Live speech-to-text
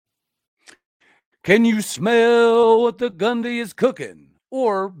Can you smell what the Gundy is cooking?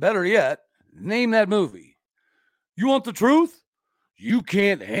 Or better yet, name that movie. You want the truth? You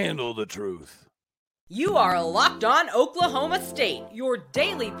can't handle the truth. You are Locked On Oklahoma State, your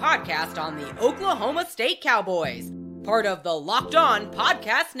daily podcast on the Oklahoma State Cowboys, part of the Locked On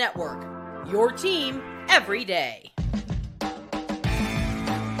Podcast Network. Your team every day.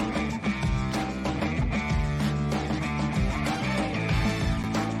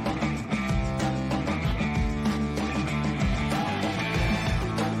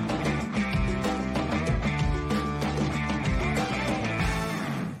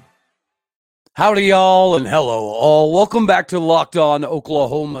 Howdy, y'all, and hello, all. Welcome back to Locked On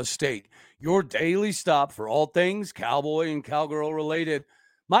Oklahoma State, your daily stop for all things cowboy and cowgirl related.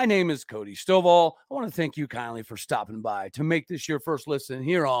 My name is Cody Stovall. I want to thank you kindly for stopping by to make this your first listen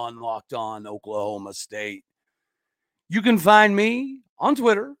here on Locked On Oklahoma State. You can find me on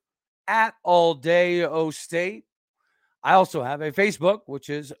Twitter at AllDayOState. I also have a Facebook,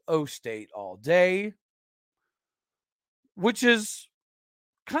 which is O State All Day, which is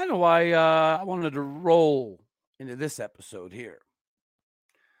kind of why I wanted to roll into this episode here.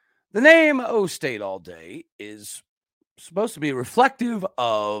 The name O State All Day is supposed to be reflective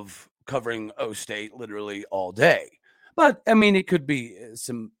of covering O State literally all day. But, I mean, it could be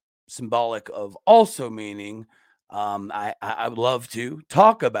some symbolic of also meaning I would love to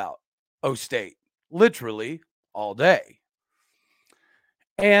talk about O State literally all day.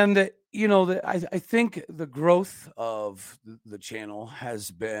 And you know, I think the growth of the channel has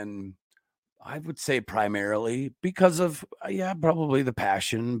been, I would say, primarily because of, probably the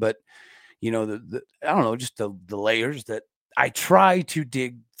passion, but, you know, I don't know, just the layers that I try to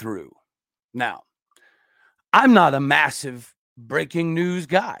dig through. Now, I'm not a massive breaking news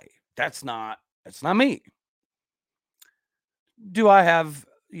guy. That's not me. Do I have,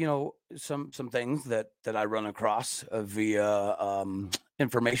 you know, some things that I run across via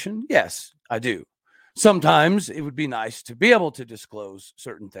information? Yes, I do. Sometimes it would be nice to be able to disclose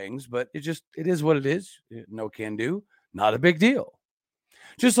certain things, but it is what it is. No can do, not a big deal.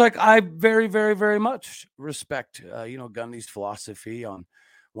 Just like I very, very, very much respect, Gundy's philosophy on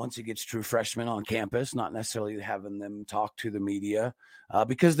once he gets true freshmen on campus, not necessarily having them talk to the media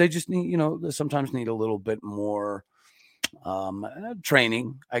because they just need, they sometimes need a little bit more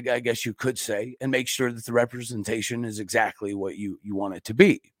training, I guess you could say, and make sure that the representation is exactly what you want it to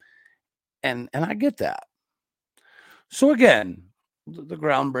be. And I get that. So again, the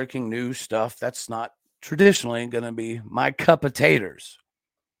groundbreaking news stuff, that's not traditionally going to be my cup of taters.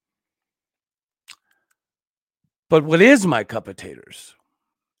 But what is my cup of taters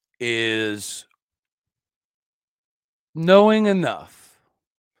is knowing enough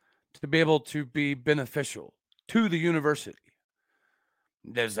to be able to be beneficial to the university.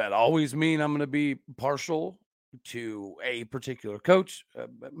 Does that always mean I'm going to be partial to a particular coach?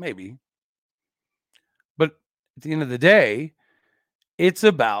 Maybe. But at the end of the day, it's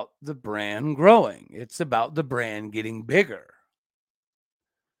about the brand growing. It's about the brand getting bigger.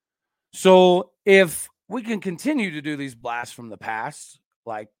 So if we can continue to do these blasts from the past,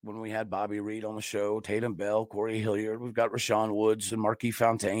 like when we had Bobby Reed on the show, Tatum Bell, Corey Hilliard, we've got Rashawn Woods and Marquis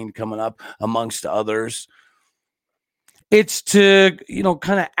Fontaine coming up amongst others. It's to,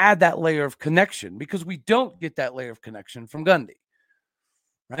 kind of add that layer of connection because we don't get that layer of connection from Gundy,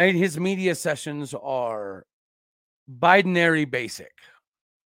 right? His media sessions are binary basic,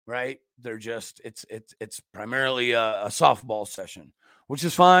 right? They're just, it's primarily a softball session, which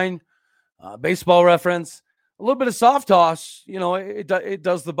is fine. Baseball reference, a little bit of soft toss, it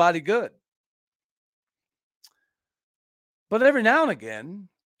does the body good. But every now and again,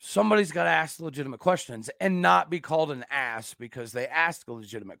 somebody's got to ask legitimate questions and not be called an ass because they asked a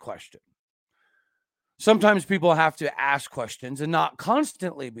legitimate question. Sometimes people have to ask questions and not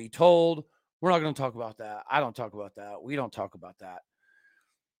constantly be told, we're not going to talk about that. I don't talk about that. We don't talk about that.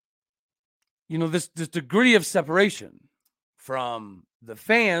 This degree of separation from the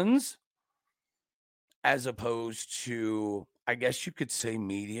fans as opposed to, I guess you could say,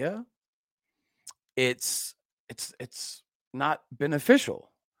 media, it's not beneficial.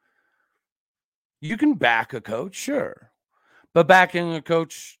 You can back a coach, sure. But backing a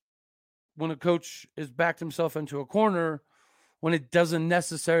coach, when a coach has backed himself into a corner, when it doesn't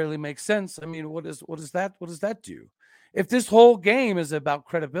necessarily make sense, I mean, what does that do? If this whole game is about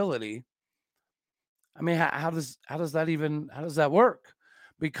credibility, I mean, how does that work?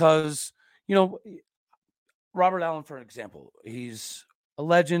 Because, Robert Allen, for example, he's a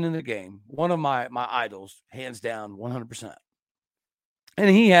legend in the game, one of my idols, hands down, 100%. And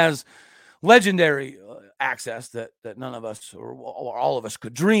he has legendary access that none of us or all of us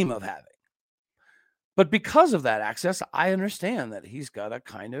could dream of having. But because of that access, I understand that he's got to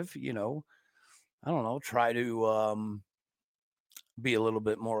kind of, I don't know, try to be a little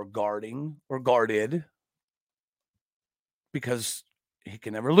bit more guarded because he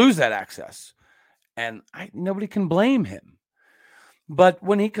can never lose that access. And nobody can blame him. But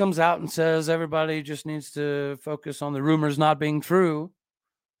when he comes out and says everybody just needs to focus on the rumors not being true,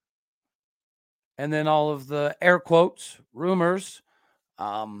 and then all of the air quotes rumors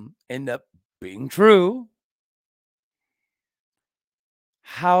end up being true,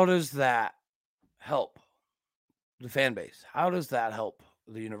 how does that help the fan base? How does that help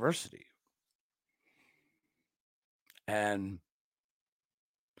the university? And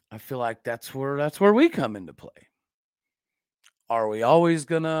I feel like that's where we come into play. Are we always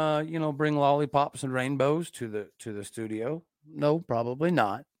gonna, bring lollipops and rainbows to the studio? No, probably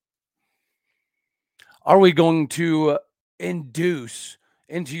not. Are we going to induce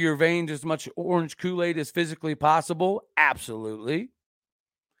into your veins as much orange Kool-Aid as physically possible? Absolutely.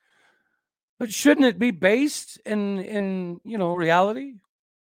 But shouldn't it be based in reality?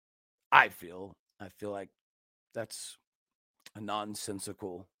 I feel like that's a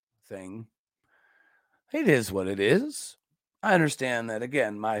nonsensical thing. It is what it is. I understand that,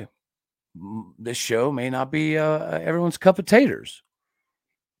 again, this show may not be everyone's cup of taters.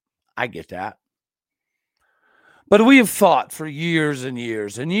 I get that. But we have fought for years and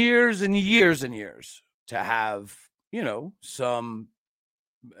years and years and years and years to have, some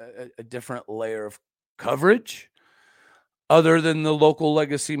a different layer of coverage other than the local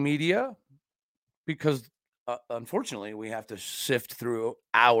legacy media, because unfortunately we have to sift through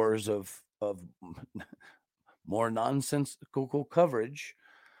hours of more nonsensical coverage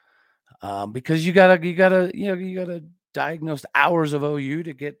because you gotta diagnose hours of OU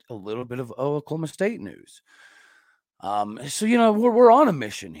to get a little bit of Oklahoma State news. So we're on a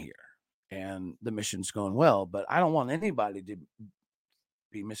mission here, and the mission's going well. But I don't want anybody to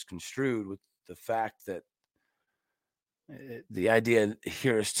be misconstrued with the fact that the idea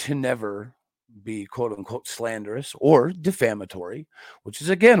here is to never be quote unquote slanderous or defamatory, which is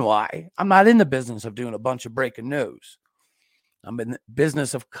again why I'm not in the business of doing a bunch of breaking news. I'm in the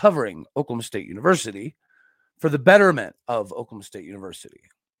business of covering Oklahoma State University for the betterment of Oklahoma State University,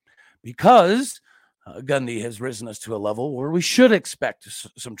 because Gundy has risen us to a level where we should expect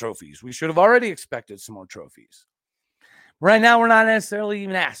some trophies. We should have already expected some more trophies. Right now, we're not necessarily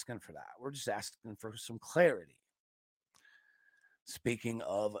even asking for that. We're just asking for some clarity. Speaking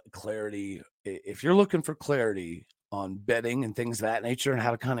of clarity, if you're looking for clarity on betting and things of that nature and how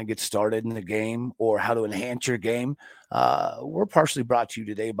to kind of get started in the game or how to enhance your game, we're partially brought to you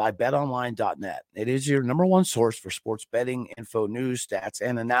today by betonline.net. It is your number one source for sports betting, info, news, stats,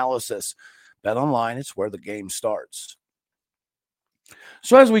 and analysis. BetOnline, it's where the game starts.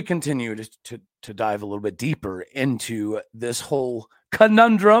 So as we continue to dive a little bit deeper into this whole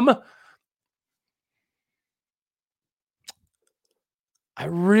conundrum, I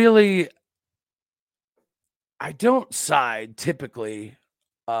don't side typically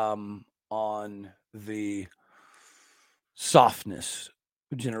on the softness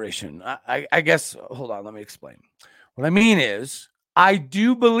generation. I guess, hold on, let me explain. What I mean is, I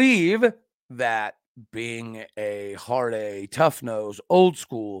do believe that being a hard A, tough nose, old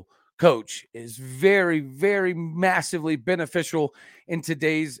school coach is very, very massively beneficial in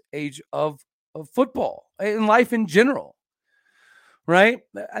today's age of football and life in general. Right?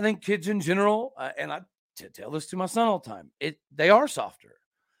 I think kids in general, and I tell this to my son all the time, they are softer,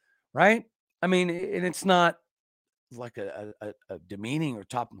 right? I mean, and it's not like a demeaning or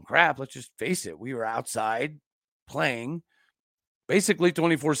topping crap. Let's just face it. We were outside playing basically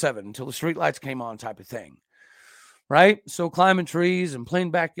 24/7 until the street lights came on, type of thing, right? So climbing trees and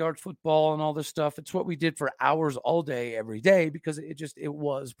playing backyard football and all this stuff, it's what we did for hours all day, every day, because it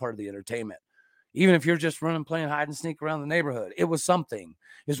was part of the entertainment. Even if you're just running, playing hide and sneak around the neighborhood, it was something,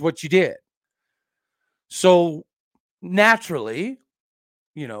 is what you did. So naturally,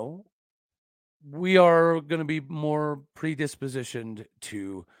 we are going to be more predispositioned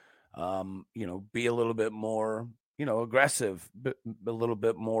to, be a little bit more, aggressive, but a little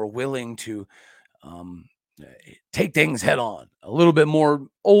bit more willing to take things head on, a little bit more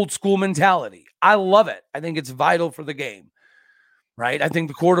old school mentality. I love it. I think it's vital for the game. Right. I think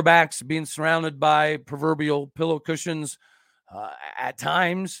the quarterbacks being surrounded by proverbial pillow cushions at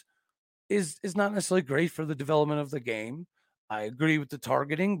times is not necessarily great for the development of the game. I agree with the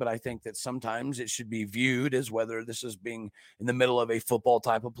targeting, but I think that sometimes it should be viewed as whether this is being in the middle of a football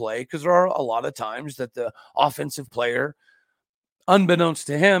type of play, because there are a lot of times that the offensive player, unbeknownst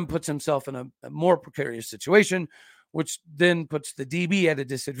to him, puts himself in a more precarious situation which then puts the DB at a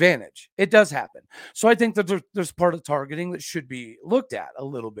disadvantage. It does happen. So I think that there's part of targeting that should be looked at a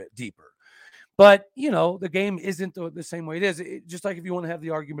little bit deeper. But, the game isn't the same way it is. Just like if you want to have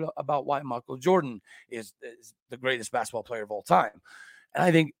the argument about why Michael Jordan is the greatest basketball player of all time. And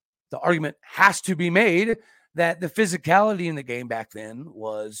I think the argument has to be made that the physicality in the game back then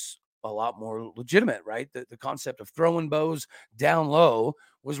was a lot more legitimate, right? The concept of throwing bows down low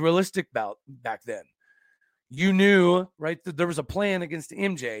was realistic back then. You knew, right, that there was a plan against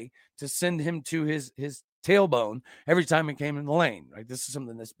MJ to send him to his tailbone every time he came in the lane, right? This is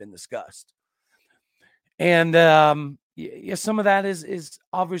something that's been discussed. And some of that is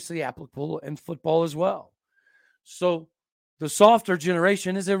obviously applicable in football as well. So the softer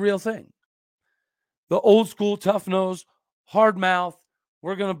generation is a real thing. The old school, tough nose, hard mouth,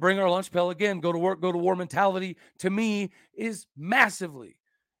 we're going to bring our lunch pail again, go to work, go to war mentality, to me, is massively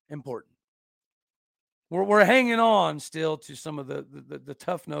important. We're hanging on still to some of the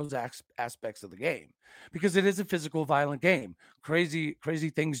tough nose aspects of the game because it is a physical, violent game. Crazy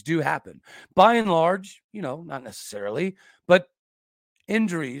things do happen. By and large, not necessarily, but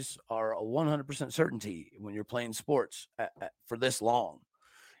injuries are a 100% certainty when you're playing sports for this long.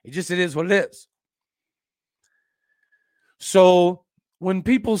 It is what it is. So when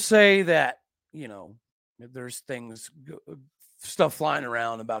people say that, there's stuff flying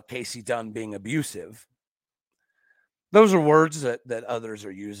around about Casey Dunn being abusive, those are words that others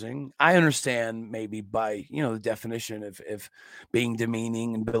are using. I understand maybe by, the definition of being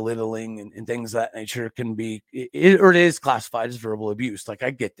demeaning and belittling and things of that nature can be, it is classified as verbal abuse. Like,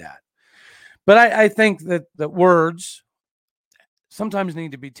 I get that. But I think that words sometimes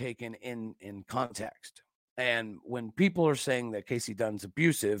need to be taken in context. And when people are saying that Casey Dunn's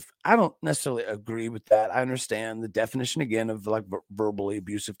abusive, I don't necessarily agree with that. I understand the definition, again, of like verbally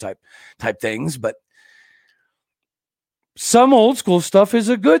abusive type things, but some old school stuff is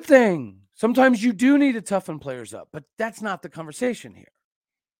a good thing. Sometimes you do need to toughen players up, but that's not the conversation here.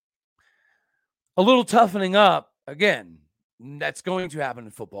 A little toughening up, again, that's going to happen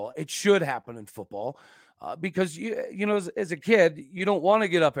in football. It should happen in football because, as a kid, you don't want to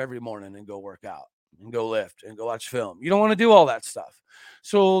get up every morning and go work out and go lift and go watch film. You don't want to do all that stuff.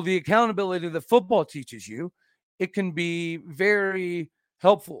 So the accountability that football teaches you, it can be very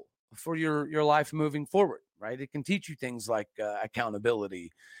helpful for your life moving forward. Right? It can teach you things like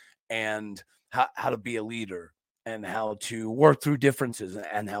accountability and how to be a leader and how to work through differences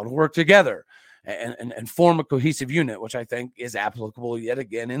and how to work together and form a cohesive unit, which I think is applicable yet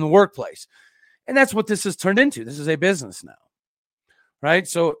again in the workplace. And that's what this has turned into. This is a business now, right?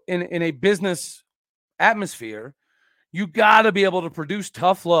 So in a business atmosphere, you got to be able to produce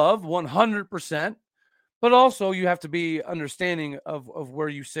tough love 100%, but also you have to be understanding of where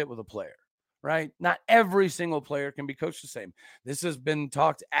you sit with a player. Right? Not every single player can be coached the same. This has been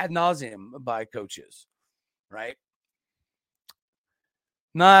talked ad nauseum by coaches, right?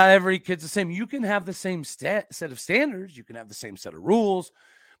 Not every kid's the same. You can have the same set of standards. You can have the same set of rules,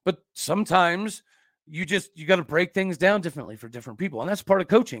 but sometimes you got to break things down differently for different people. And that's part of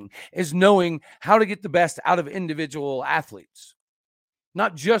coaching, is knowing how to get the best out of individual athletes.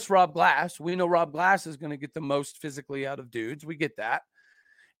 Not just Rob Glass. We know Rob Glass is going to get the most physically out of dudes. We get that.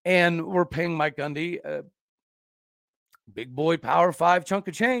 And we're paying Mike Gundy a big boy Power 5 chunk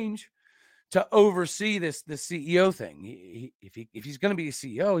of change to oversee this CEO thing. If he's going to be a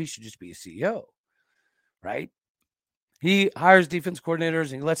CEO, he should just be a CEO, right? He hires defense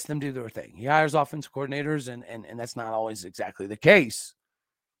coordinators and he lets them do their thing. He hires offense coordinators, and that's not always exactly the case.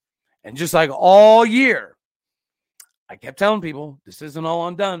 And just like all year, I kept telling people, this isn't all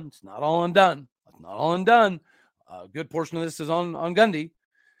undone. It's not all undone. It's not all undone. A good portion of this is on Gundy.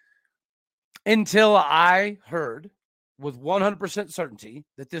 Until I heard with 100% certainty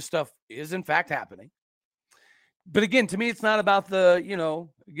that this stuff is in fact happening. But again, to me, it's not about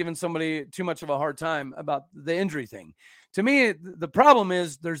giving somebody too much of a hard time about the injury thing. To me, the problem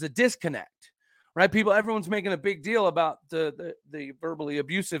is there's a disconnect, right? Everyone's making a big deal about the verbally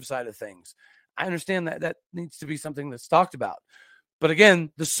abusive side of things. I understand that needs to be something that's talked about. But again,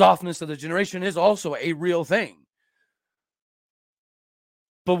 the softness of the generation is also a real thing.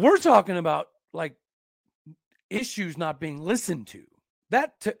 But we're talking about like issues not being listened to.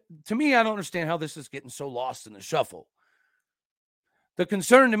 That to me, I don't understand how this is getting so lost in the shuffle. The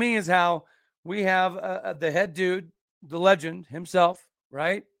concern to me is how we have the head dude, the legend himself,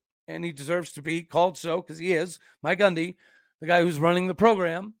 right? And he deserves to be called so because he is, Mike Gundy, the guy who's running the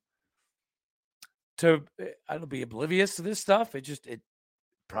program, to I don't be oblivious to this stuff. It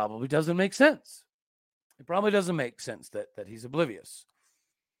probably doesn't make sense. It probably doesn't make sense that he's oblivious.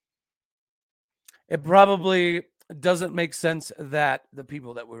 It probably it doesn't make sense that the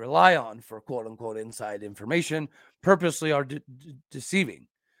people that we rely on for quote unquote inside information purposely are deceiving.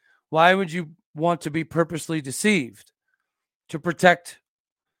 Why would you want to be purposely deceived? To protect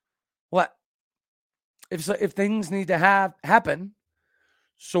what? If things need to happen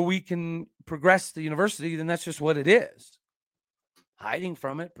so we can progress the university, then that's just what it is. Hiding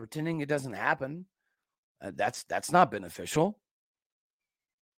from it, pretending it doesn't happen, that's not beneficial.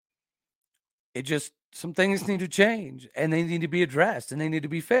 It just, some things need to change and they need to be addressed and they need to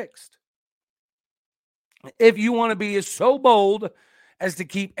be fixed. If you want to be so bold as to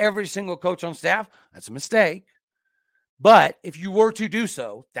keep every single coach on staff, that's a mistake. But if you were to do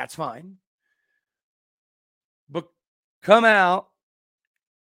so, that's fine. But come out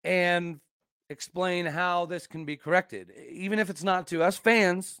and explain how this can be corrected, even if it's not to us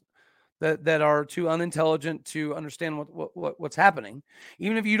fans that are too unintelligent to understand what's happening.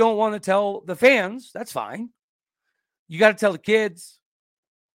 Even if you don't want to tell the fans, that's fine. You got to tell the kids.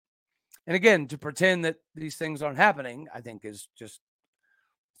 And again, to pretend that these things aren't happening, I think is just,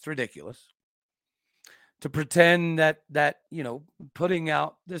 it's ridiculous. To pretend that putting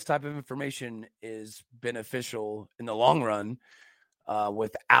out this type of information is beneficial in the long run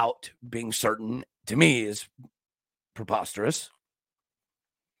without being certain, to me, is preposterous.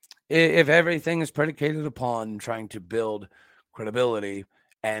 If everything is predicated upon trying to build credibility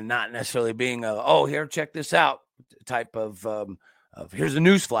and not necessarily being here, check this out type of here's a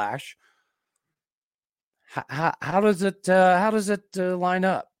news flash, how does it line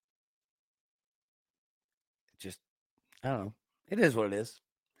up? Just, I don't know. It is what it is.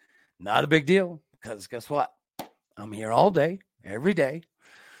 Not a big deal, because guess what? I'm here all day, every day.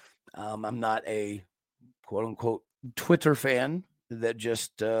 I'm not a quote unquote Twitter fan that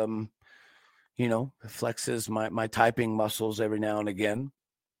just, flexes my typing muscles every now and again.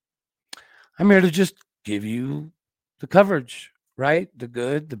 I'm here to just give you the coverage, right? The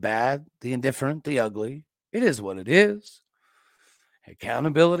good, the bad, the indifferent, the ugly. It is what it is.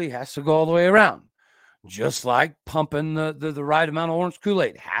 Accountability has to go all the way around. Just like pumping the right amount of orange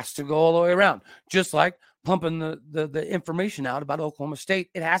Kool-Aid has to go all the way around. Just like pumping the information out about Oklahoma State,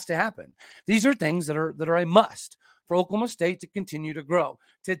 it has to happen. These are things that are a must for Oklahoma State to continue to grow,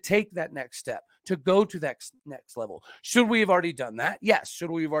 to take that next step, to go to that next level. Should we have already done that? Yes.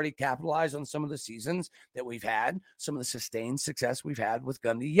 Should we have already capitalized on some of the seasons that we've had, some of the sustained success we've had with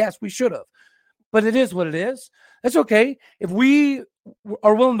Gundy? Yes, we should have. But it is what it is. That's okay. If we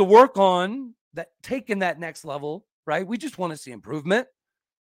are willing to work on that, taking that next level, right? We just want to see improvement.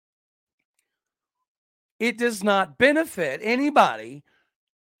 It does not benefit anybody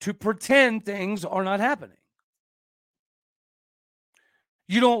to pretend things are not happening.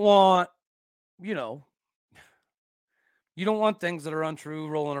 You don't want, you don't want things that are untrue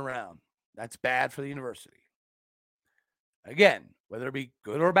rolling around. That's bad for the university. Again, whether it be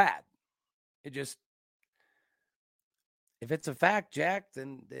good or bad, it just, if it's a fact, Jack,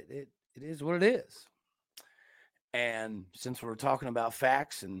 then it is what it is. And since we're talking about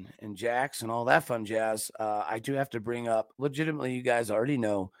facts and jacks and all that fun jazz, I do have to bring up, legitimately, you guys already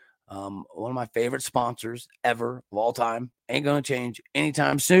know, one of my favorite sponsors ever of all time, ain't going to change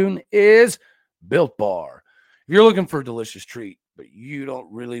anytime soon, is Built Bar. If you're looking for a delicious treat, but you don't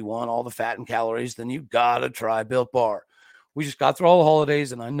really want all the fat and calories, then you got to try Built Bar. We just got through all the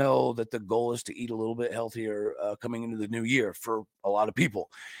holidays, and I know that the goal is to eat a little bit healthier coming into the new year for a lot of people.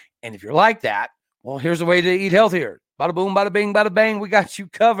 And if you're like that, well, here's a way to eat healthier. Bada boom, bada bing, bada bang. We got you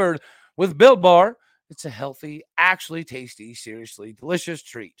covered with Built Bar. It's a healthy, actually tasty, seriously delicious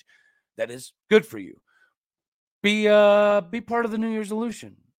treat that is good for you. Be part of the New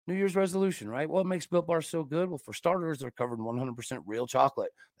Year's resolution, right? What makes Built Bar so good? Well, for starters, they're covered in 100% real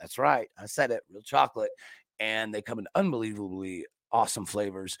chocolate. That's right. I said it, real chocolate. And they come in unbelievably awesome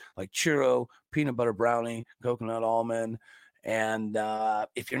flavors like churro, peanut butter brownie, coconut almond. And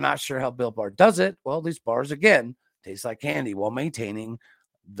if you're not sure how Built Bar does it, well, these bars, again, taste like candy while maintaining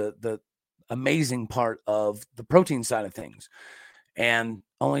the amazing part of the protein side of things. And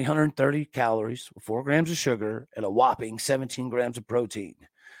only 130 calories, 4 grams of sugar, and a whopping 17 grams of protein.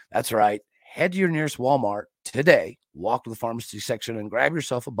 That's right. Head to your nearest Walmart today, walk to the pharmacy section, and grab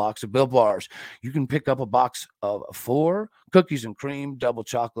yourself a box of Built Bars. You can pick up a box of 4 cookies and cream, double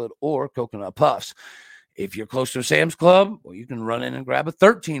chocolate, or coconut puffs. If you're close to a Sam's Club, well, you can run in and grab a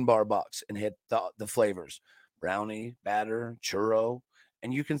 13-bar box and hit the flavors, brownie, batter, churro,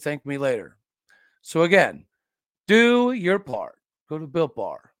 and you can thank me later. So again, do your part. Go to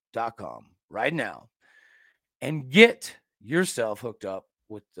BuiltBar.com right now and get yourself hooked up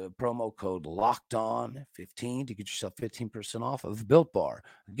with the promo code LOCKEDON15 to get yourself 15% off of Built Bar.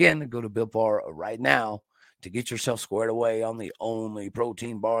 Again, go to Built Bar right now. to get yourself squared away on the only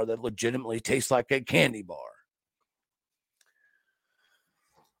protein bar that legitimately tastes like a candy bar.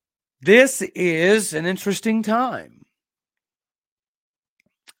 This is an interesting time.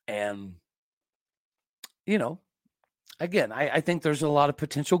 And, you know, again, I think there's a lot of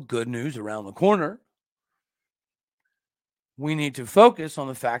potential good news around the corner. We need to focus on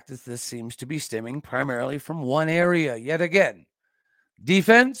the fact that this seems to be stemming primarily from one area. Yet again,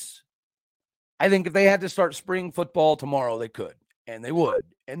 defense, I think if they had to start spring football tomorrow, they could, and they would,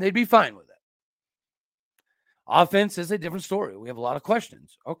 and they'd be fine with it. Offense is a different story. We have a lot of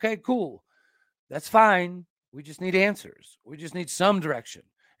questions. Okay, cool. That's fine. We just need answers. We just need some direction.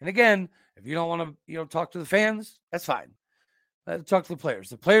 And again, if you don't want to, talk to the fans, that's fine. Talk to the players.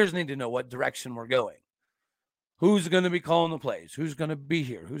 The players need to know what direction we're going. Who's going to be calling the plays? Who's going to be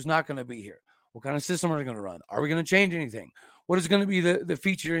here? Who's not going to be here? What kind of system are we going to run? Are we going to change anything? What is going to be the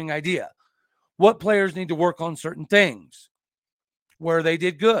featuring idea? What players need to work on certain things? Where they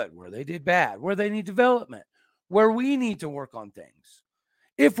did good, where they did bad, where they need development, where we need to work on things.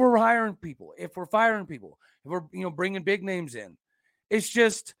 If we're hiring people, if we're firing people, if we're bringing big names in, it's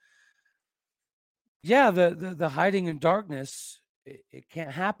just, the hiding in darkness, it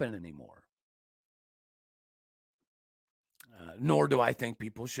can't happen anymore. Nor do I think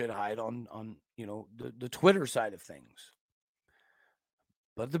people should hide on the Twitter side of things.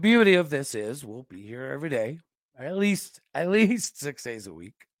 But the beauty of this is we'll be here every day, at least 6 days a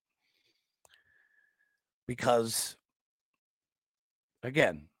week. Because,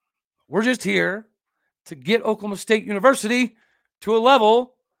 again, we're just here to get Oklahoma State University to a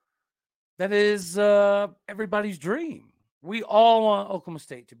level that is everybody's dream. We all want Oklahoma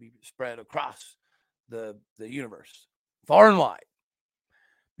State to be spread across the universe, far and wide,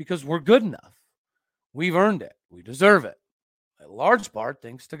 because we're good enough. We've earned it. We deserve it. A large part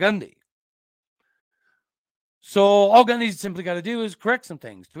thanks to Gundy. So all Gundy's simply got to do is correct some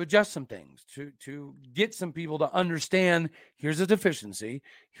things, to adjust some things, to get some people to understand here's a deficiency,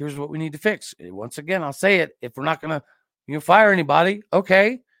 here's what we need to fix. Once again, I'll say it, if we're not going to fire anybody,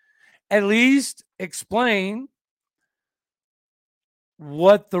 okay, at least explain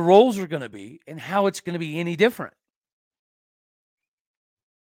what the roles are going to be and how it's going to be any different.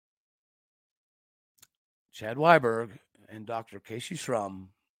 Chad Weiberg and Dr. Casey Schrum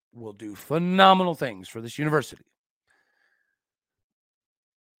will do phenomenal things for this university.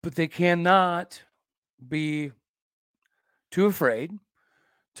 But they cannot be too afraid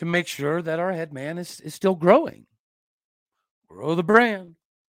to make sure that our head man is still growing. Grow the brand.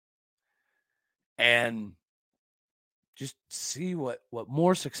 And just see what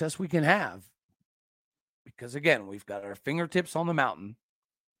more success we can have. Because again, we've got our fingertips on the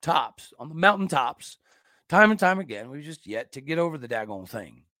mountaintops, time and time again. We've just yet to get over the daggone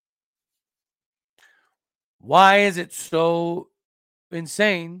thing. Why is it so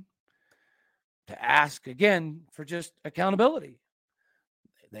insane to ask again for just accountability?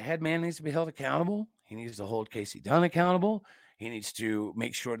 The head man needs to be held accountable. He needs to hold Casey Dunn accountable. He needs to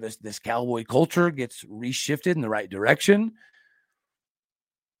make sure this Cowboy culture gets reshifted in the right direction.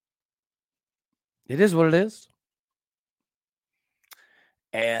 It is what it is.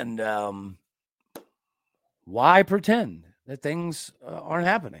 And why pretend that things aren't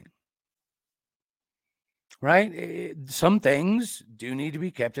happening? Right? Some things do need to be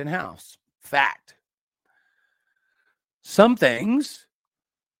kept in-house. Fact. Some things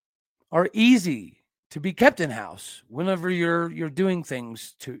are easy to be kept in-house whenever you're doing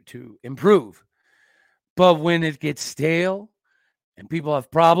things to improve. But when it gets stale and people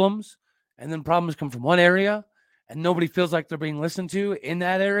have problems, and then problems come from one area and nobody feels like they're being listened to in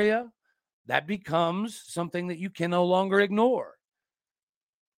that area, that becomes something that you can no longer ignore.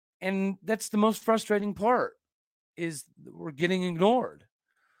 And that's the most frustrating part, is we're getting ignored.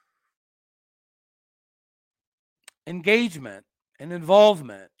 Engagement and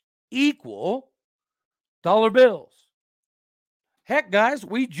involvement equal dollar bills. Heck, guys,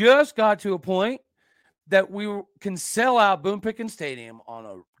 we just got to a point that we can sell out Boone Pickens Stadium on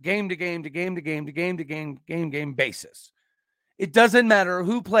a game basis. It doesn't matter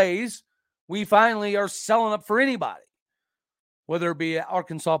who plays. We finally are selling up for anybody, whether it be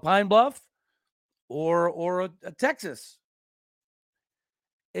Arkansas Pine Bluff or a Texas.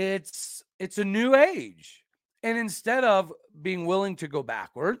 It's a new age. And instead of being willing to go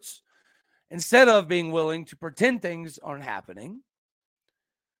backwards, instead of being willing to pretend things aren't happening,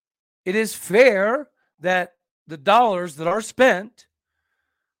 it is fair that the dollars that are spent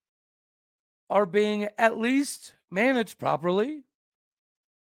are being at least managed properly.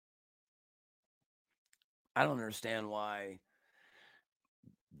 I don't understand why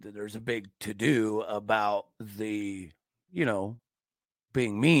there's a big to-do about the,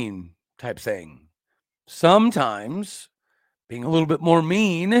 being mean type thing. Sometimes being a little bit more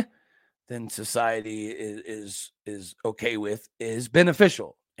mean than society is okay with is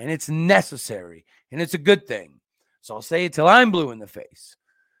beneficial, and it's necessary, and it's a good thing. So I'll say it till I'm blue in the face.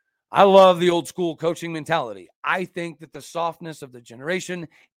 I love the old school coaching mentality. I think that the softness of the generation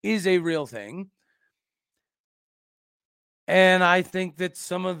is a real thing. And I think that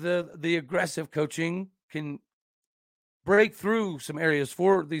some of the aggressive coaching can break through some areas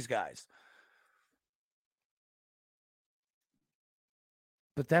for these guys.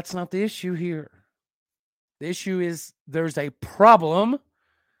 But that's not the issue here. The issue is there's a problem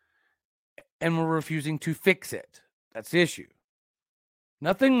and we're refusing to fix it. That's the issue.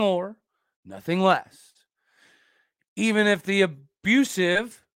 Nothing more, nothing less. Even if the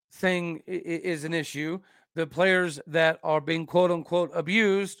abusive thing is an issue, the players that are being quote unquote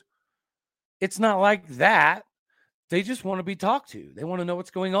abused, it's not like that. They just want to be talked to. They want to know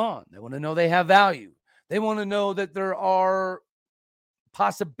what's going on. They want to know they have value. They want to know that there are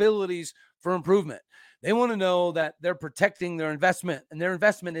possibilities for improvement. They want to know that they're protecting their investment, and their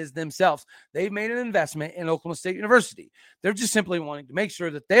investment is themselves. They've made an investment in Oklahoma State University. They're just simply wanting to make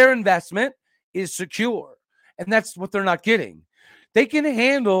sure that their investment is secure, and that's what they're not getting. They can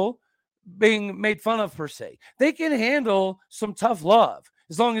handle being made fun of, per se. They can handle some tough love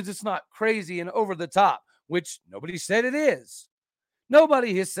as long as it's not crazy and over the top, which nobody said it is.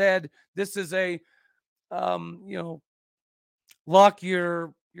 Nobody has said this is a, lock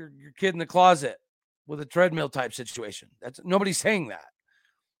your kid in the closet with a treadmill type situation. That's nobody's saying that.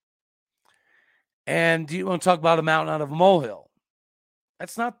 And do you want to talk about a mountain out of a molehill?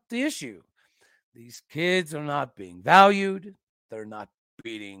 That's not the issue. These kids are not being valued. They're not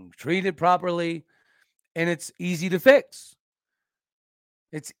being treated properly. And it's easy to fix.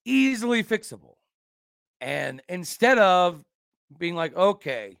 It's easily fixable. And instead of being like,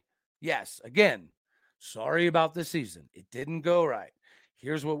 okay, yes, again, sorry about this season. It didn't go right.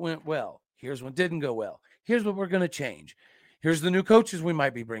 Here's what went well. Here's what didn't go well. Here's what we're going to change. Here's the new coaches we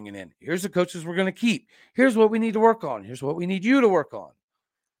might be bringing in. Here's the coaches we're going to keep. Here's what we need to work on. Here's what we need you to work on.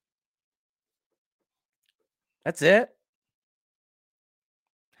 That's it.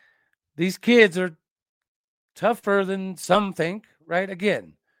 These kids are tougher than some think, right?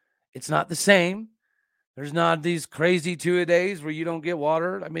 Again, it's not the same. There's not these crazy 2-a-days where you don't get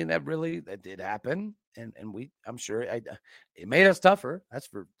water. I mean, that did happen. And I'm sure it made us tougher. That's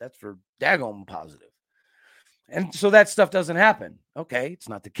for daggone positive. And so that stuff doesn't happen. Okay. It's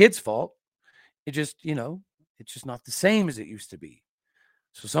not the kid's fault. It just, it's just not the same as it used to be.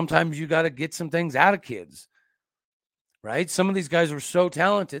 So sometimes you got to get some things out of kids, right? Some of these guys were so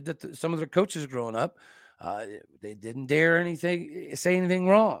talented that some of their coaches growing up, they didn't dare say anything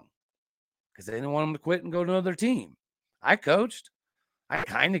wrong because they didn't want them to quit and go to another team. I coached. I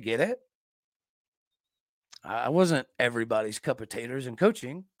kind of get it. I wasn't everybody's cup of taters in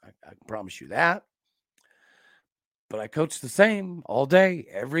coaching. I can promise you that. But I coached the same all day,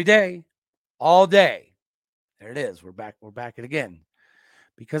 every day, all day. There it is. We're back at again.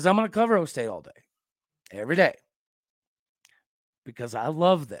 Because I'm going to cover O State all day, every day. Because I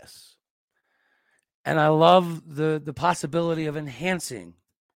love this. And I love the possibility of enhancing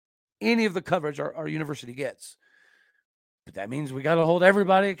any of the coverage our university gets. But that means we got to hold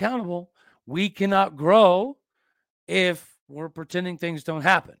everybody accountable. We cannot grow if we're pretending things don't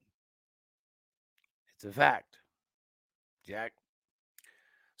happen. It's a fact, Jack.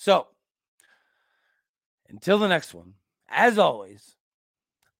 So, until the next one, as always,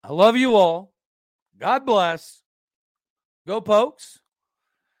 I love you all. God bless. Go Pokes.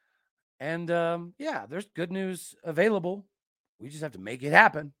 And there's good news available. We just have to make it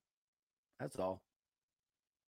happen. That's all.